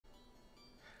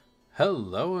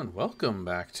Hello and welcome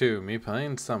back to me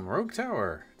playing some Rogue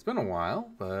Tower. It's been a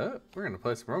while, but we're gonna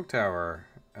play some Rogue Tower.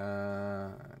 I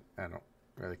don't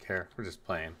really care. We're just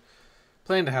playing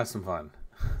to have some fun.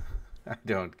 I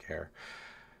don't care.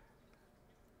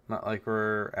 Not like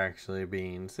we're actually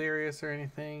being serious or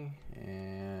anything.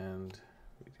 And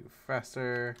we do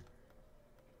faster.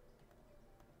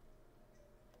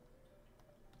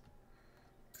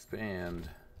 Expand.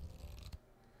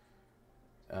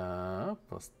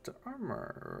 Plus the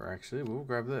armor. Actually, we'll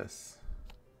grab this.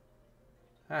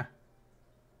 Ah.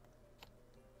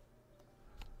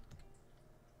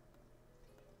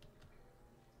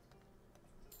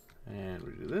 And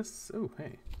we do this. Oh,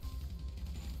 hey.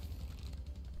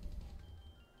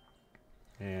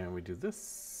 And we do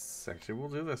this. Actually, we'll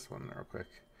do this one real quick.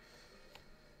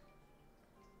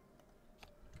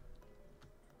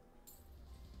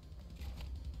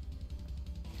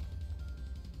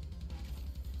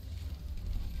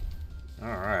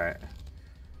 Alright.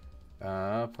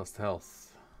 Plus the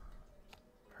health.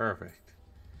 Perfect.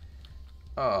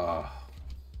 Oh.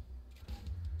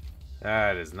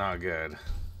 That is not good.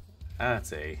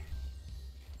 That's a...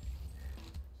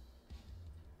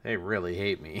 They really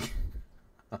hate me.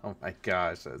 Oh my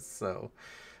gosh, that's so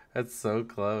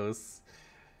close.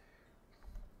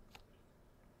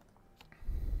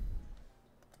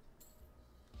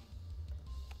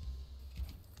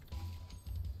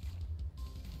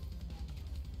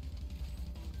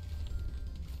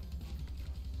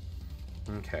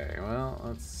 Okay, well,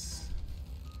 let's...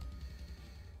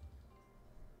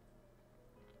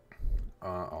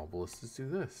 all ballistas do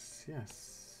this,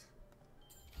 yes.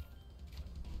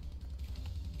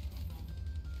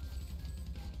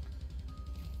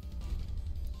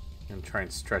 I'm trying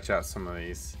to stretch out some of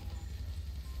these.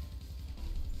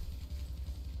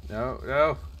 No,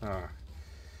 no! Oh,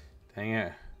 dang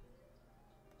it.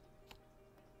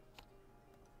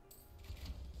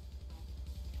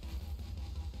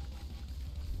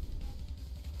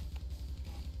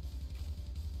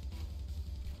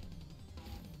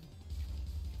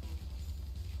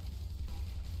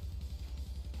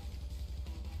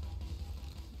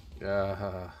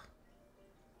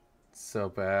 So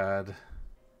bad.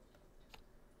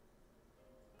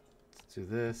 Let's do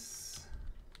this.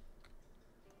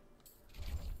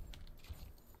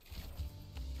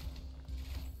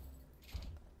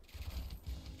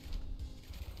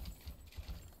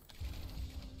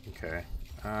 Okay.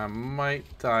 I might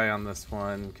die on this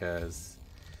one because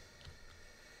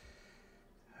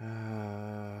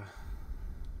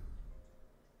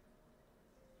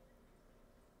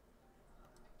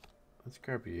let's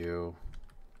grab you.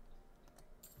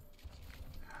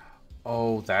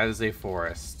 Oh, that is a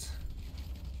forest.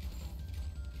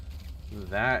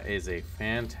 That is a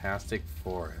fantastic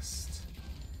forest.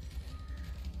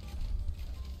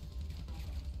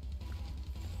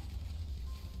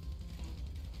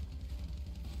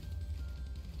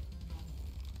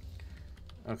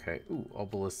 Okay. Ooh, all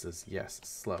ballistas. Yes,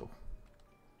 slow.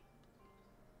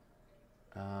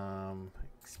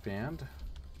 Expand.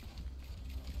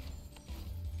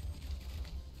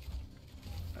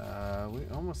 We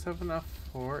almost have enough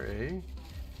for a...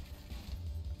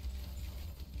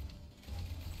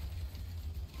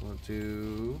 We'll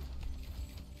do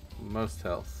most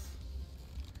health.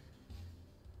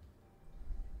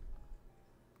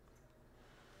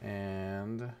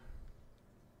 And...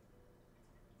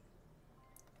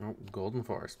 Oh, golden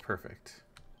forest. Perfect.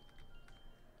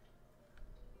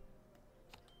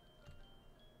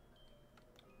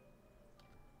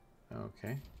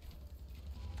 Okay.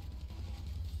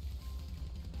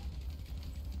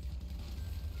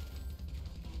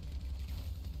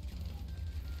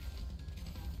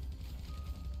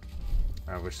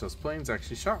 I wish those planes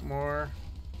actually shot more.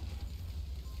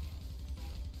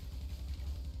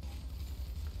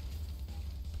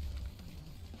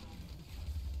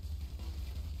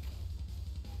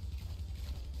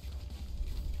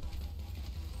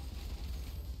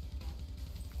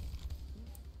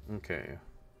 Okay.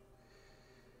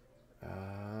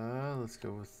 Let's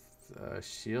go with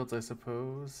shields, I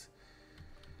suppose.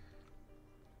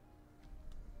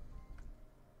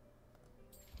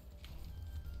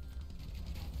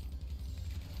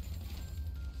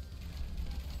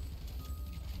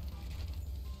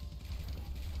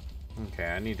 Okay,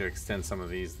 I need to extend some of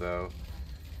these, though.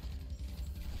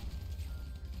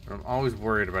 I'm always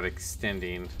worried about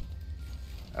extending.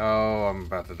 Oh, I'm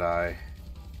about to die.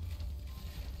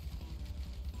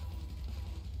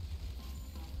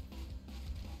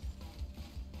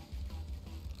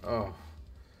 Oh.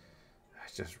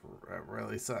 That just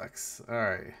really sucks.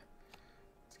 Alright.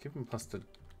 Let's give him plus to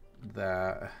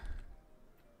that.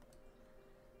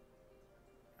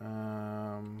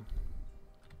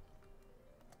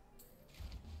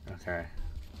 Okay.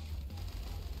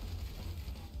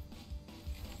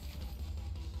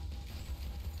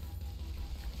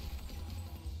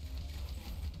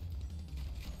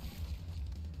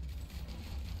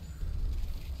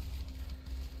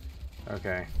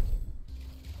 Okay.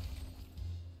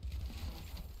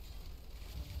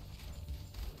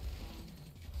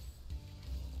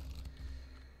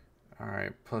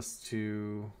 Alright,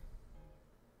 +2.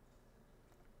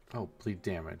 Oh, bleed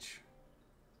damage.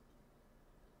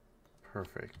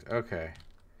 Perfect. Okay.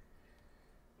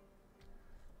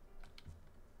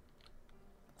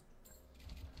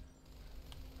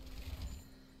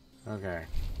 Okay.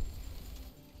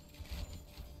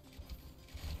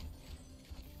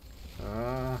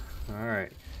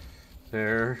 Alright.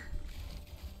 There.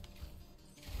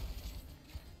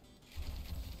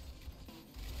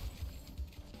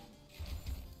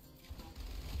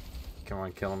 Come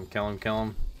on, kill him, kill him, kill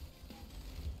him.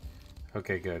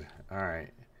 Okay, good.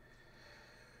 Alright.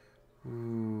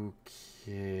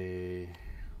 Okay.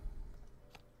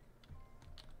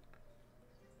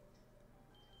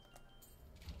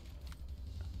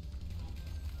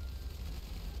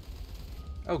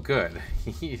 Oh, good.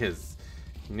 He is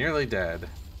nearly dead.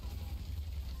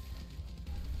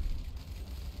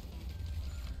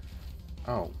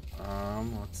 Oh,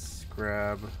 let's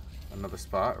grab another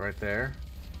spot right there.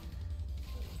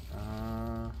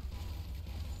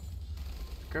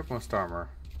 Grab most armor.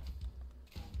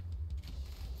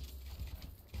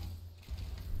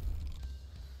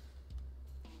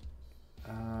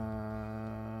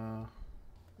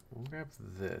 We'll grab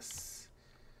this.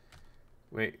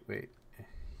 Wait.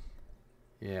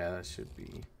 Yeah, that should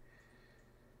be...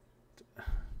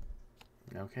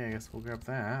 Okay, I guess we'll grab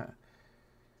that.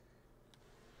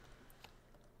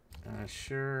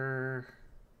 Sure.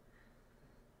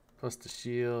 Plus the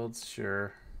shields,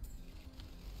 sure.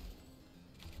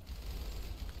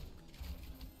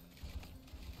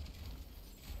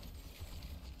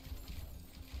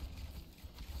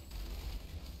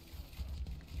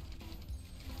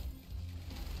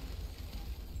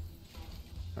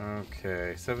 Okay,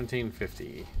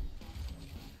 1750.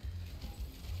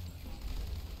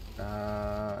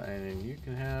 And you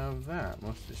can have that,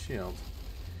 most of the shield.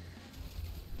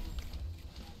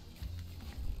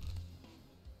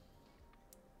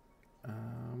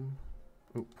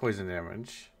 Ooh, poison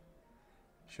damage.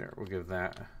 Sure, we'll give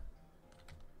that.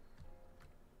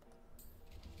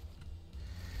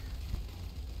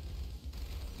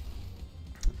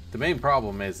 The main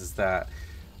problem is that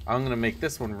I'm gonna make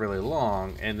this one really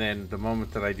long, and then the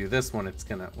moment that I do this one, it's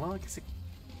gonna, well, I guess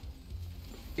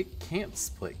it can't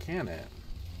split, can it?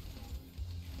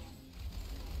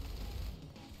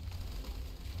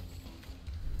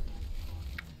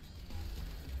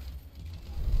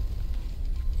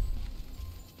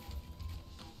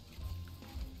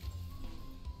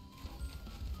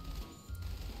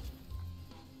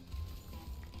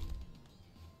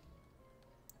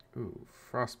 Ooh,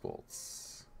 frost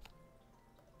bolts.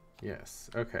 Yes,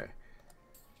 okay.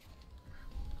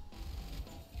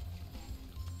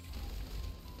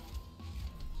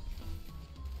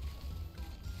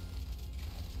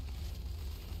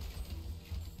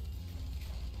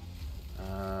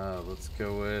 Let's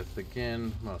go with,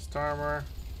 again, most armor.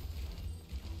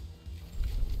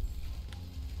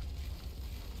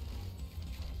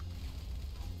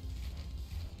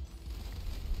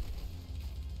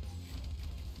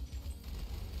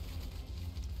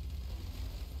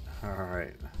 All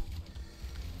right.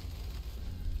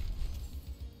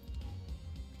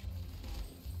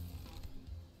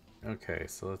 Okay,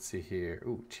 so let's see here.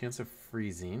 Ooh, chance of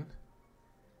freezing.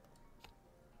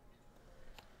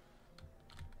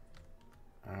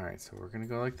 All right, so we're gonna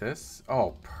go like this.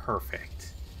 Oh,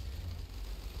 perfect.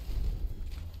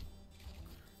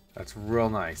 That's real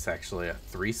nice, actually. A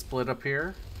 3 split up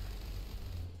here.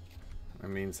 That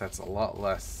means that's a lot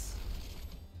less.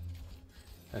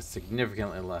 That's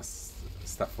significantly less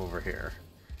stuff over here.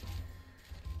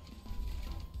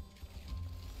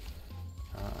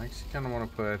 I actually kind of want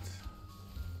to put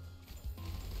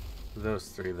those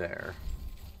 3 there.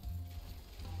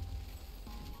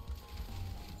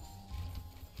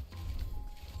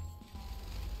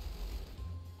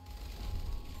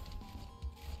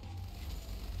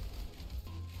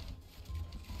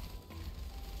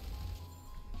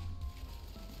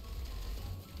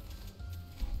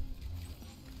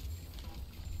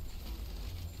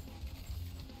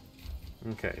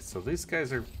 Okay, so these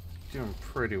guys are doing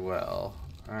pretty well.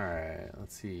 Alright,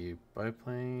 let's see.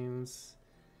 Biplanes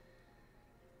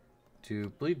do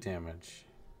bleed damage.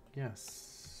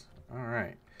 Yes.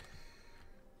 Alright.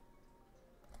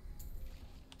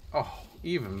 Oh,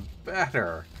 even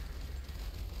better.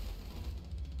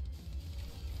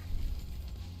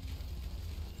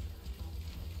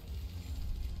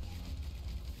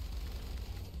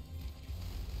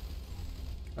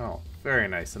 Oh, very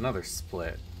nice. Another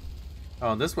split.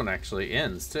 Oh, and this one actually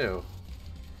ends too.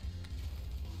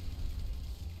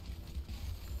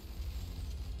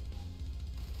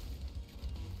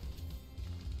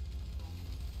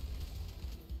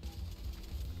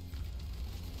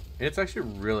 It's actually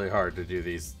really hard to do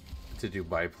these, to do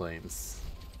biplanes.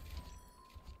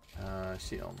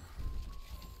 Shield.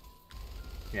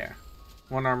 Yeah.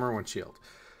 One armor, one shield.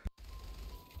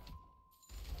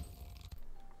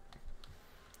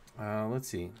 Let's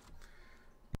see.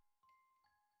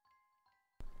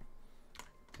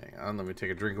 Hang on, let me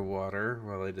take a drink of water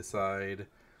while I decide.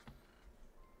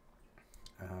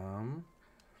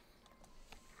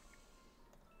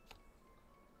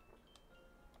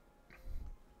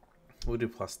 We'll do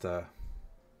 +.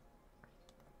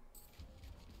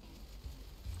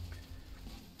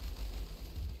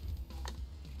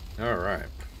 Alright.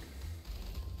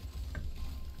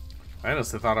 I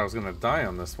honestly thought I was gonna die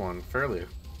on this one fairly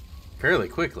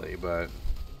quickly, but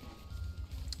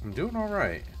I'm doing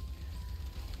alright.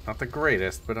 Not the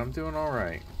greatest, but I'm doing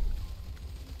alright.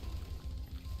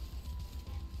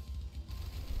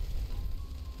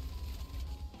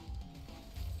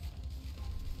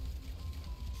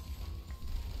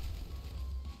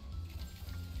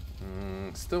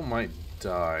 Still might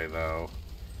die, though.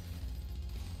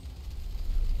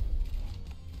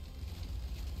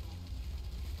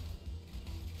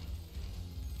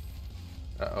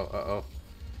 Uh-oh.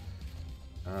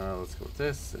 Let's go with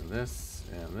this, and this,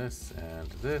 and this, and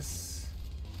this.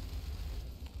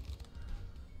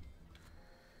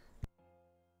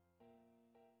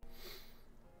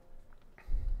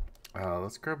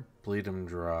 Let's grab Bleed 'em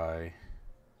Dry.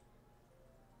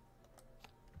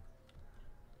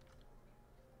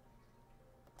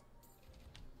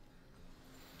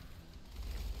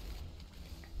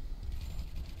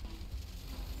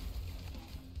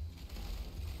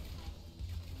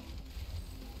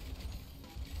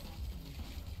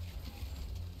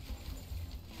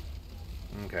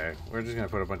 Okay, we're just gonna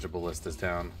put a bunch of ballistas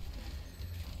down.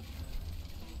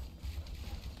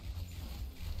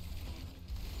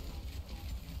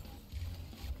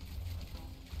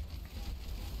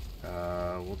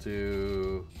 We'll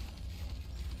do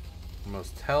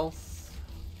most health.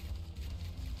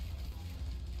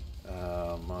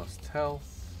 Most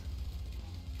health.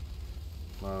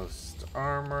 Most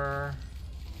armor.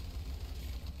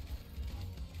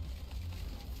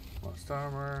 Most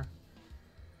armor.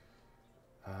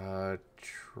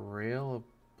 Trail of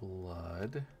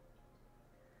Blood.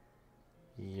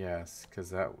 Yes, because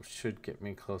that should get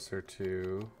me closer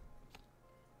to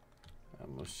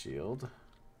most shield.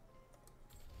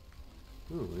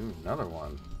 Ooh, another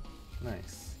one.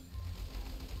 Nice.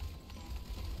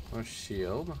 Most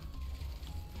shield.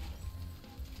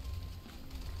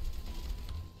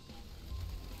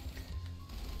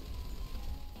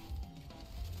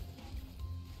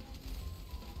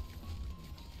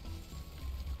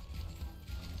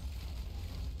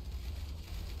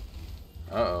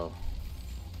 Uh-oh.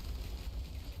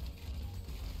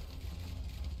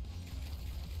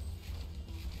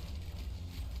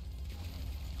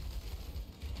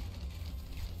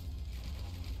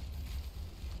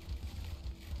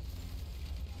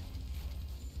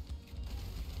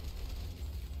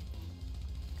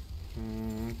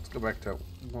 Let's go back to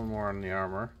one more on the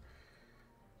armor.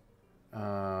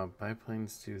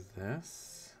 Biplanes do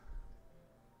this.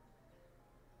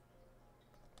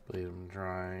 Bleed 'em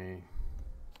Dry.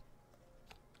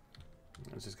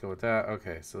 Let's just go with that.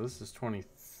 Okay, so this is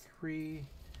 23.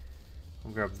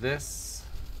 We'll grab this.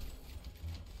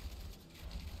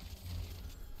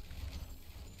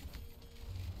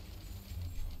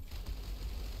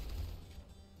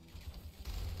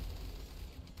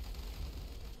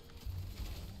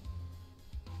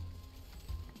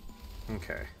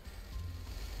 Okay.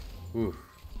 Ooh.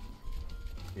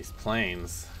 These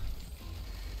planes.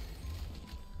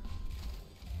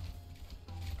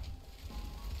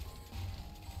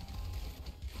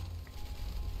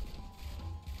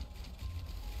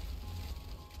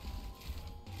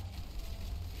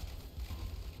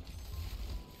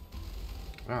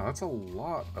 Wow, that's a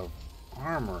lot of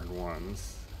armored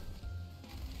ones.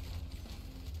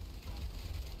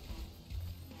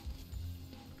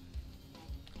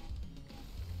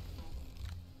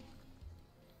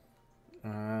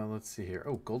 Let's see here.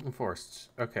 Oh, Golden Forest.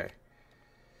 Okay.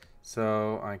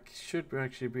 So I should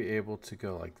actually be able to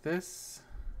go like this.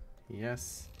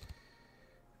 Yes.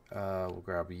 We'll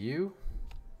grab you.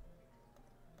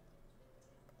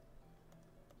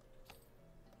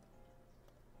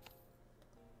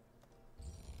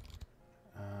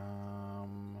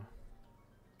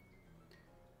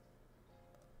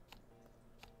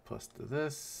 plus to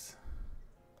this.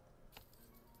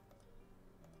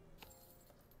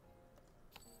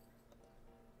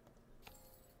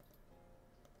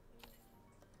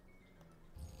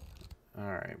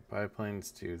 Alright,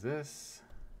 biplanes do this.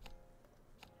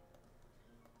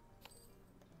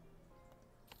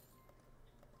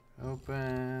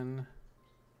 Open.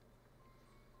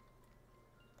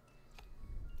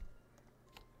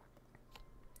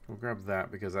 We'll grab that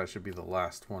because that should be the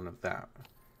last one of that.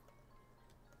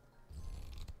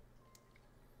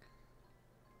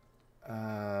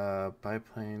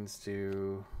 Biplanes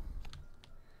do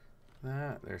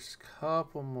that. There's a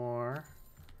couple more.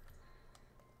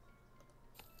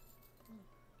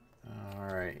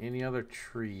 Alright, any other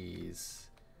trees?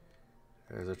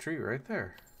 There's a tree right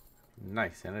there.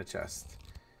 Nice, and a chest.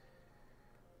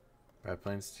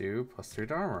 Biplanes do +3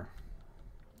 to armor.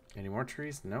 Any more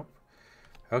trees? Nope.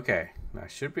 Okay, I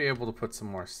should be able to put some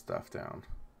more stuff down.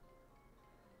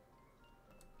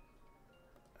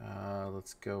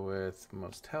 Let's go with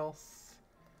most health.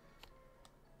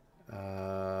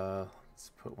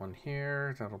 Let's put one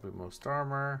here. That'll be most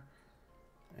armor.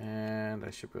 And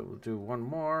I should be able to do one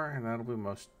more, and that'll be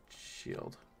most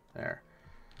shield. There.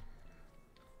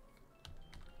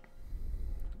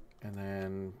 And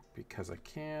then, because I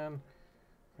can,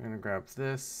 I'm going to grab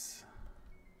this.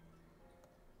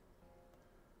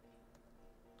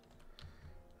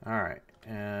 Alright,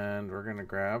 and we're going to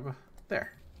grab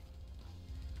there.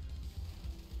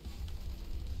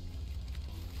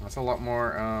 That's a lot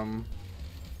more,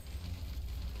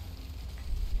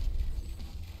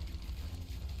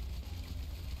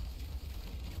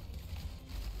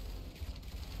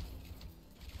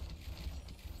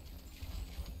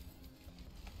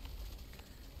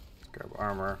 grab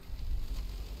armor.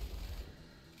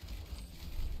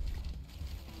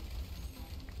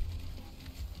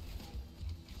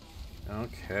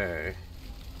 Okay.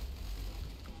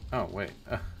 Oh, wait.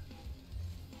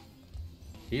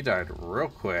 He died real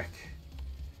quick.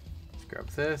 Let's grab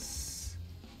this.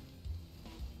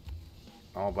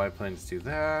 All biplanes do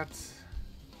that.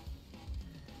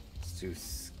 Let's do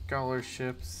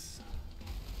scholarships.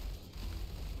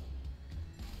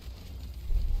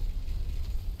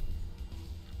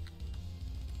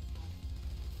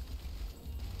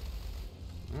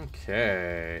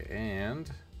 Okay,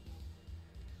 and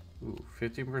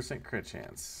 15% crit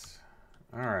chance.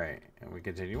 Alright, and we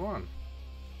continue on.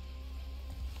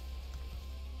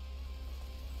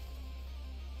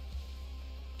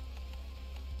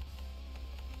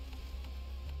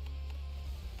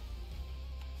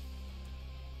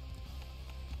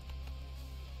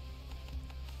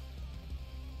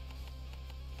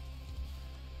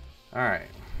 Alright.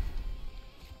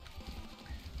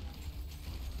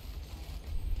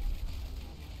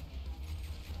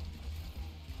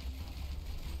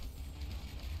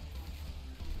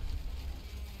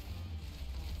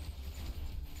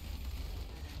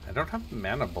 I don't have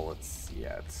mana bullets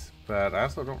yet, but I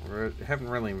also haven't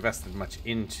really invested much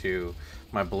into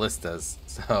my ballistas,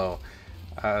 so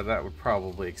that would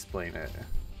probably explain it.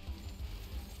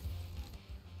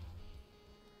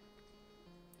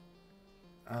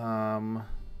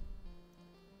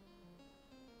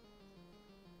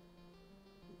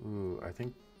 Ooh, I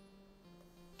think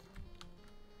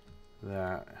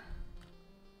that.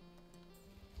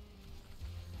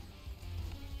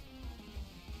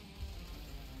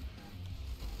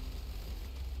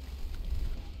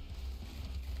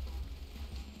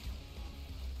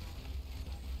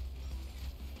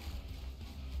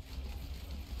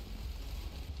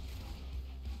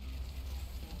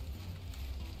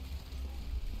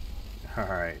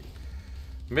 Alright.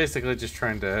 I'm basically just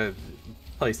trying to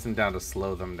place them down to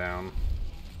slow them down.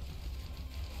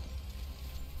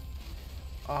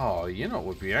 Oh, you know what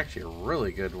would be actually a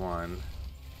really good one?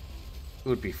 It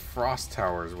would be frost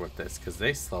towers with this, because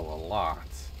they slow a lot.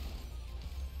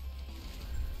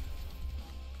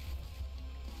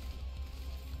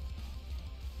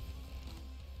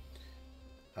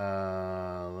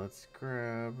 Let's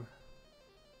grab...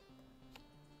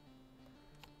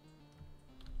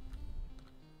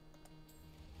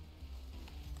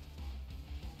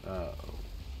 Uh-oh.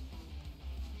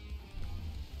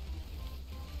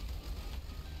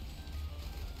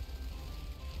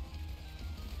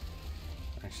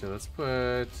 Actually, let's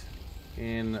put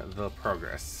in the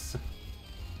progress.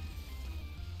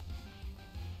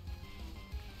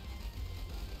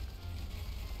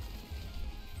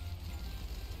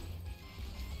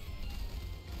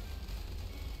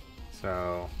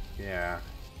 So, yeah,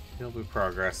 he'll do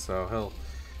progress, so he'll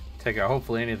take out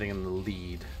hopefully anything in the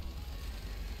lead.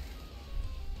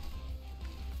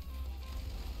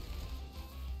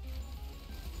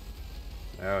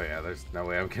 Oh yeah, there's no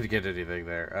way I'm gonna get anything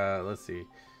there. Let's see.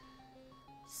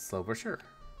 Slow but sure.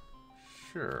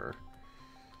 Sure.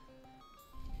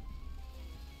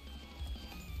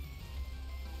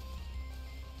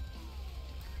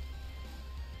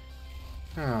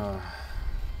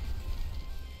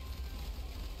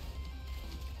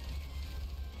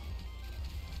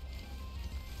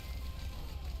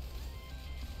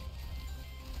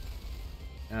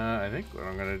 I think what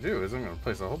I'm gonna do is I'm gonna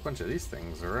place a whole bunch of these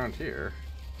things around here.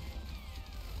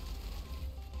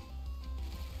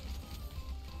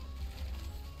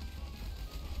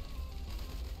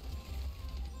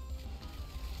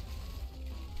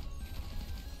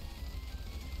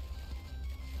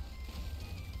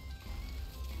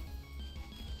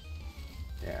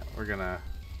 Yeah, we're gonna...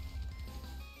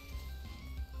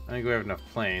 I think we have enough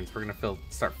planes. We're gonna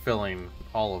start filling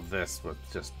all of this with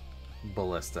just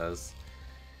ballistas.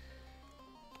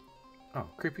 Oh,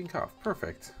 creeping cough.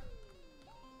 Perfect.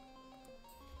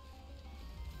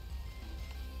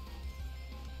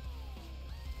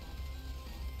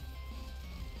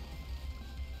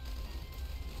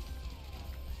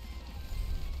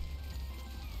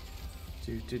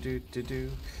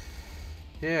 Do.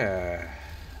 Yeah,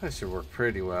 that should work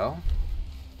pretty well.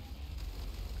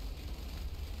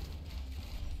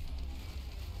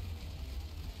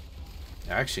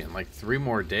 Actually, in like 3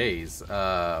 more days,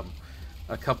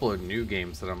 a couple of new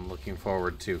games that I'm looking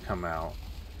forward to come out.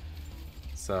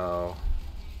 So,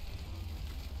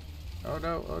 oh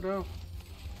no, oh no.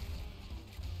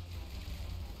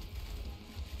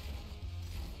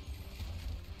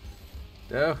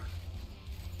 No.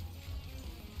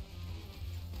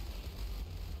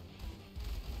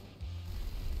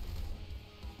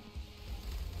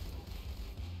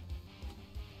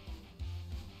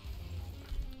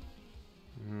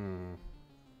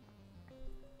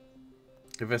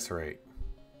 Eviscerate.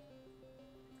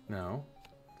 No,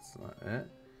 that's not it.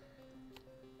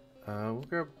 We'll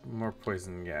grab more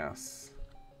poison gas.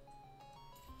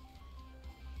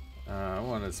 I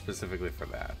wanted specifically for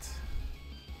that.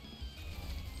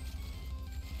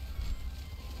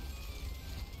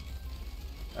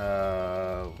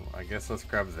 I guess let's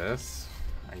grab this.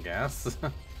 I guess.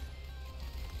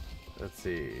 Let's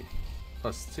see.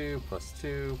 +2,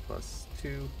 +2,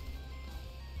 +2.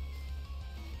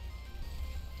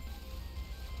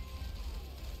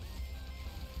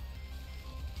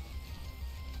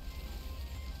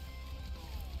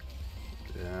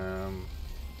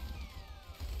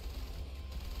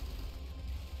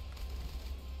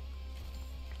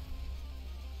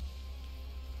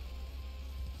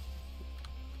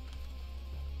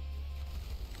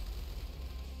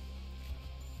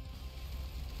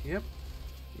 Yep,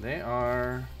 they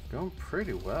are going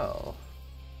pretty well.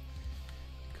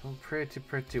 Going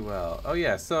pretty well. Oh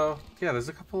yeah, so yeah, there's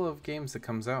a couple of games that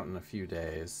comes out in a few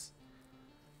days.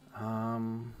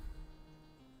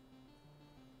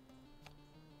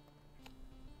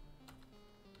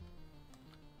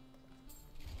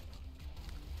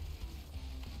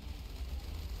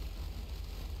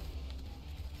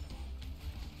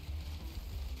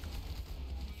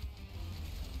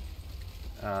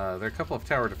 There are a couple of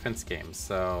tower defense games,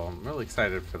 so I'm really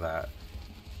excited for that.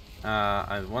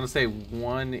 I want to say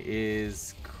one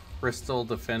is Crystal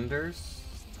Defenders.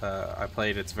 I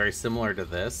played, it's very similar to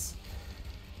this.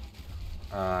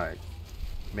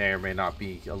 May or may not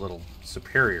be a little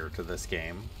superior to this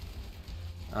game.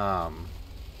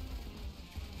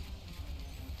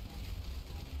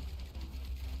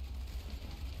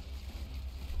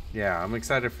 Yeah, I'm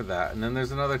excited for that. And then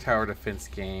there's another tower defense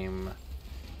game.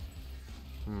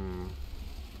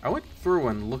 I went through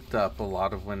and looked up a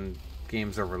lot of when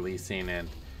games are releasing, and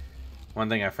one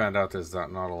thing I found out is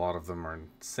that not a lot of them are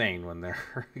insane when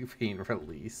they're being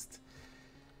released.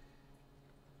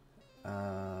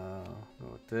 Go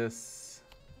with this.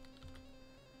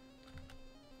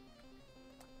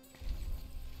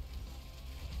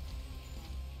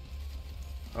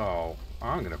 Oh,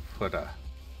 I'm gonna put a...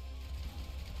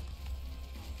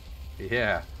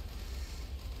 Yeah.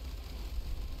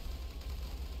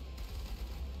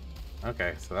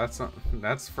 Okay, so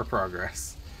that's for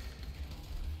progress.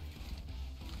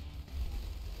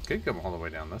 Could come all the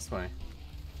way down this way.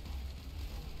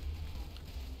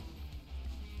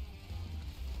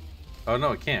 Oh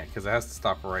no, it can't, because it has to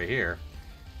stop right here.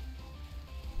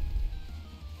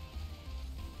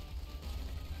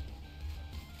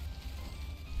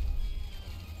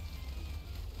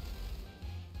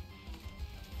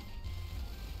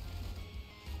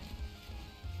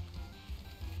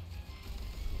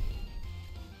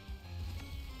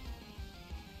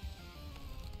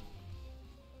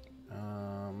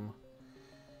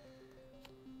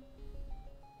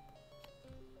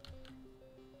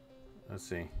 Let's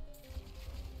see.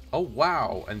 Oh,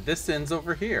 wow. And this ends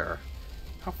over here.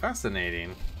 How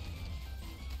fascinating.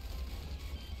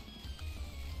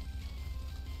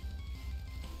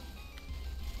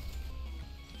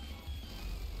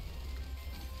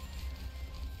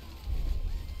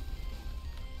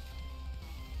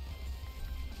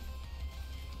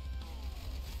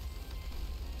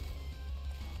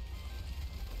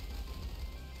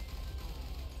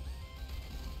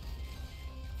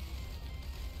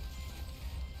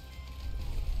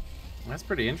 That's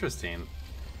pretty interesting.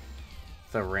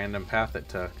 The random path it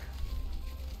took.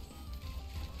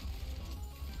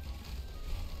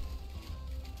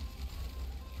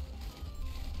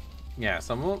 Yeah,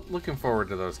 so I'm looking forward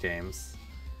to those games.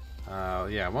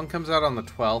 Yeah, one comes out on the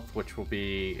 12th, which will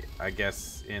be, I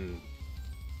guess,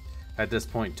 at this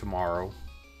point tomorrow.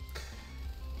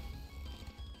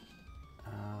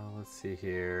 Let's see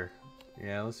here.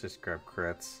 Yeah, let's just grab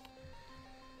crits.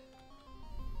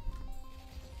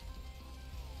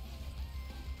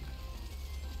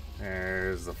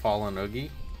 There's the Fallen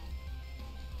Oogie.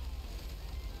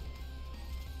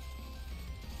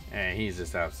 And he's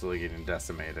just absolutely getting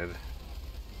decimated.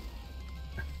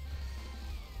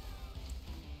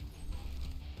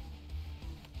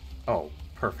 Oh,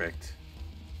 perfect.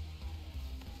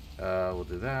 We'll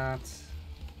do that.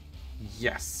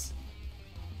 Yes.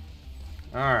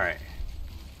 Alright.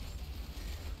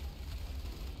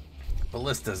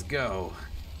 Ballistas, go.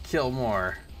 Kill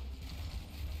more.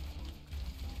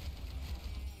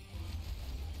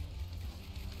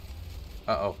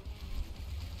 Uh-oh.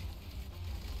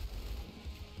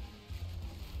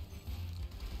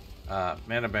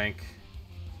 Mana bank.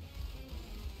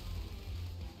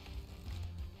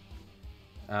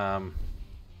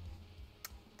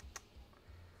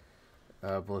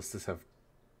 Ballistas have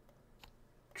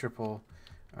triple.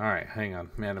 Alright, hang on.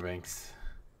 Mana banks.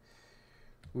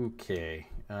 Okay.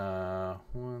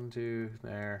 1, 2,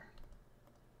 there.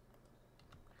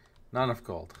 Not enough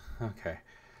gold. Okay.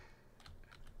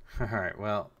 Alright,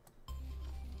 well.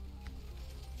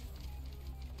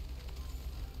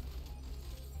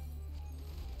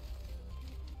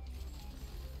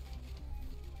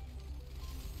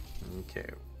 Okay.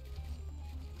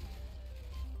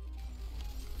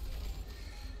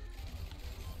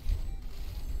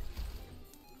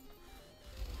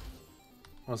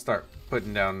 We'll start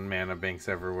putting down mana banks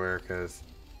everywhere, because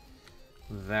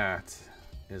that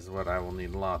is what I will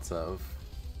need lots of.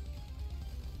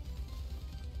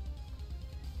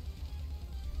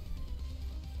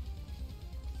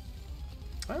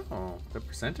 Oh, the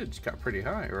percentage got pretty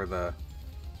high, or the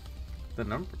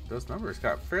those numbers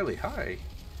got fairly high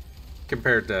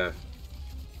compared to,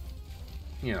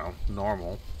 you know,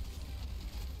 normal.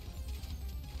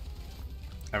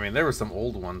 I mean, there were some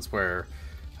old ones where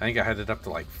I think I had it up to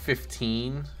like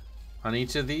 15 on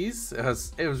each of these. It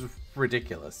was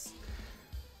ridiculous.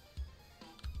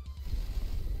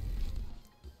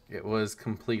 It was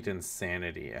complete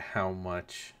insanity how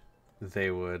much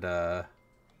they would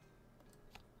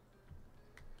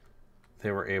they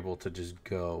were able to just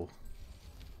go.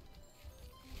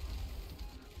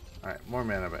 Alright, more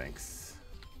mana banks.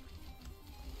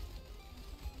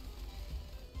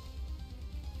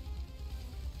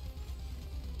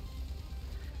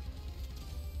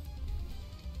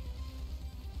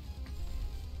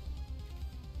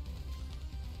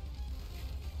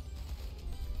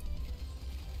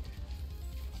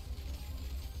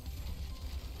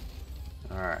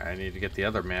 Alright, I need to get the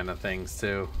other mana things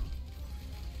too.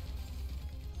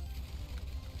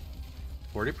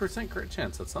 40% crit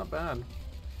chance, that's not bad.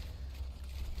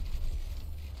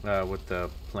 With the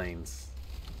planes.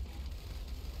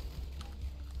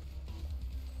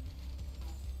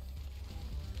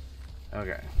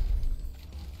 Okay.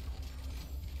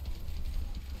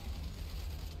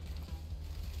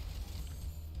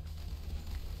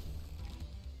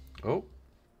 Oh.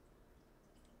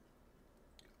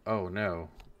 Oh no.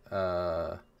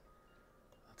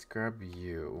 Let's grab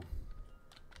you.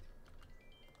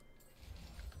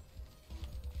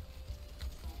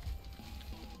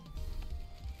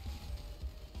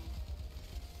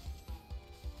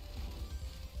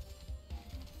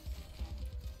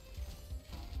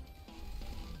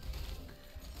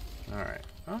 Alright.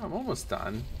 Oh, I'm almost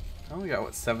done. I only got,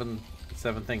 what, seven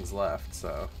things left,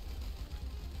 so.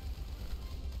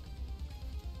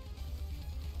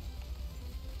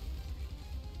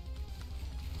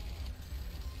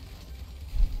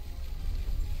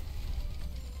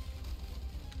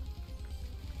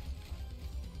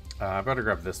 I better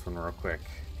grab this one real quick.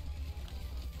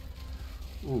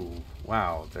 Ooh,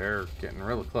 wow, they're getting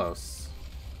really close.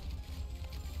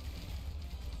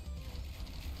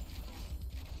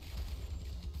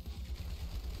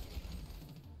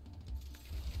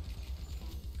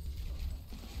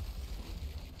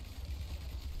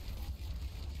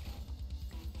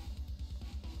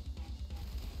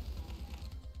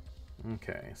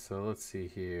 Okay, so let's see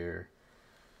here.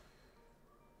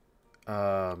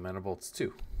 Mana bolts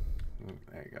 2.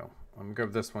 There you go. I'm gonna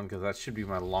grab this one because that should be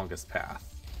my longest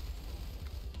path.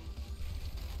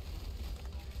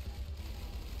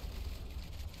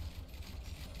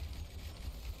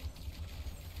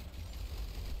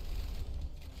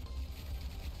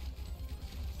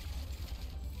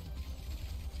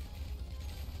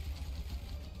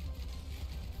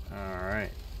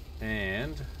 Alright.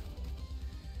 And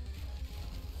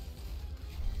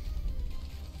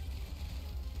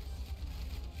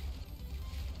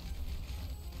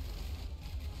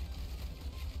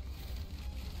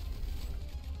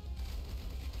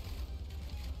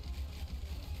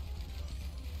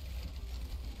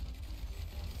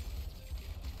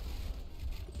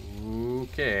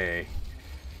okay.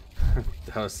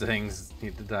 Those things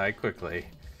need to die quickly.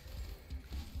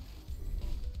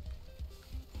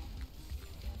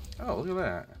 Oh, look at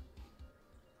that.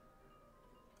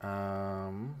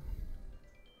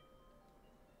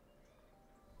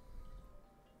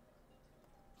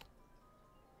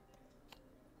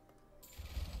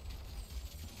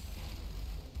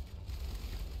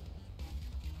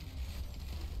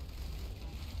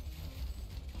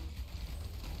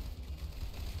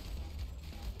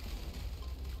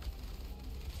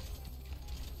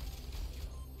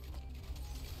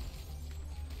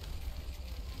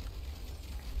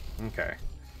 Okay.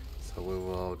 So we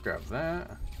will grab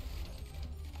that.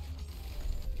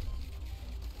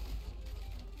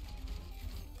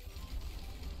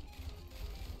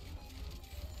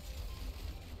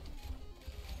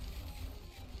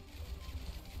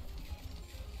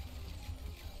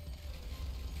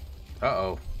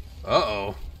 Uh-oh.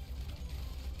 Uh-oh.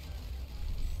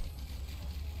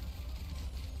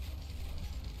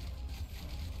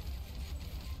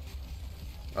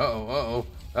 Uh-oh, uh-oh.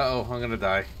 Uh-oh, I'm gonna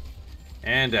die.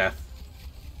 And death.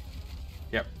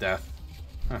 Yep, death.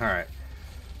 Alright.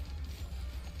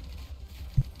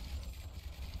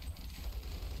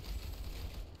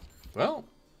 Well,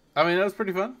 I mean, that was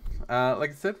pretty fun. Like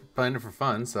I said, playing it for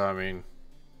fun, so I mean,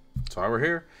 that's why we're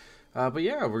here. But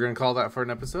yeah, we're going to call that for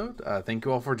an episode. Thank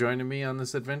you all for joining me on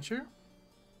this adventure.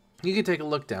 You can take a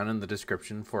look down in the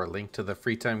description for a link to the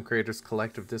Free Time Creators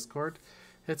Collective Discord.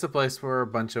 It's a place where a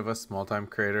bunch of us small-time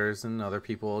creators and other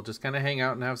people just kind of hang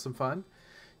out and have some fun.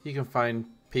 You can find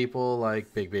people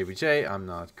like Big Baby J, I'm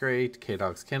Not Great,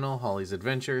 K-Dog's Kennel, Holly's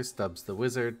Adventures, Stubbs the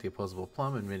Wizard, The Opposable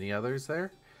Plum, and many others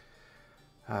there.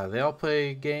 They all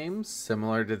play games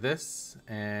similar to this,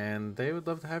 and they would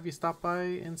love to have you stop by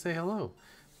and say hello.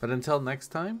 But until next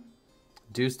time,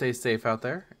 do stay safe out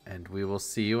there, and we will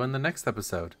see you in the next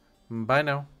episode. Bye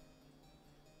now.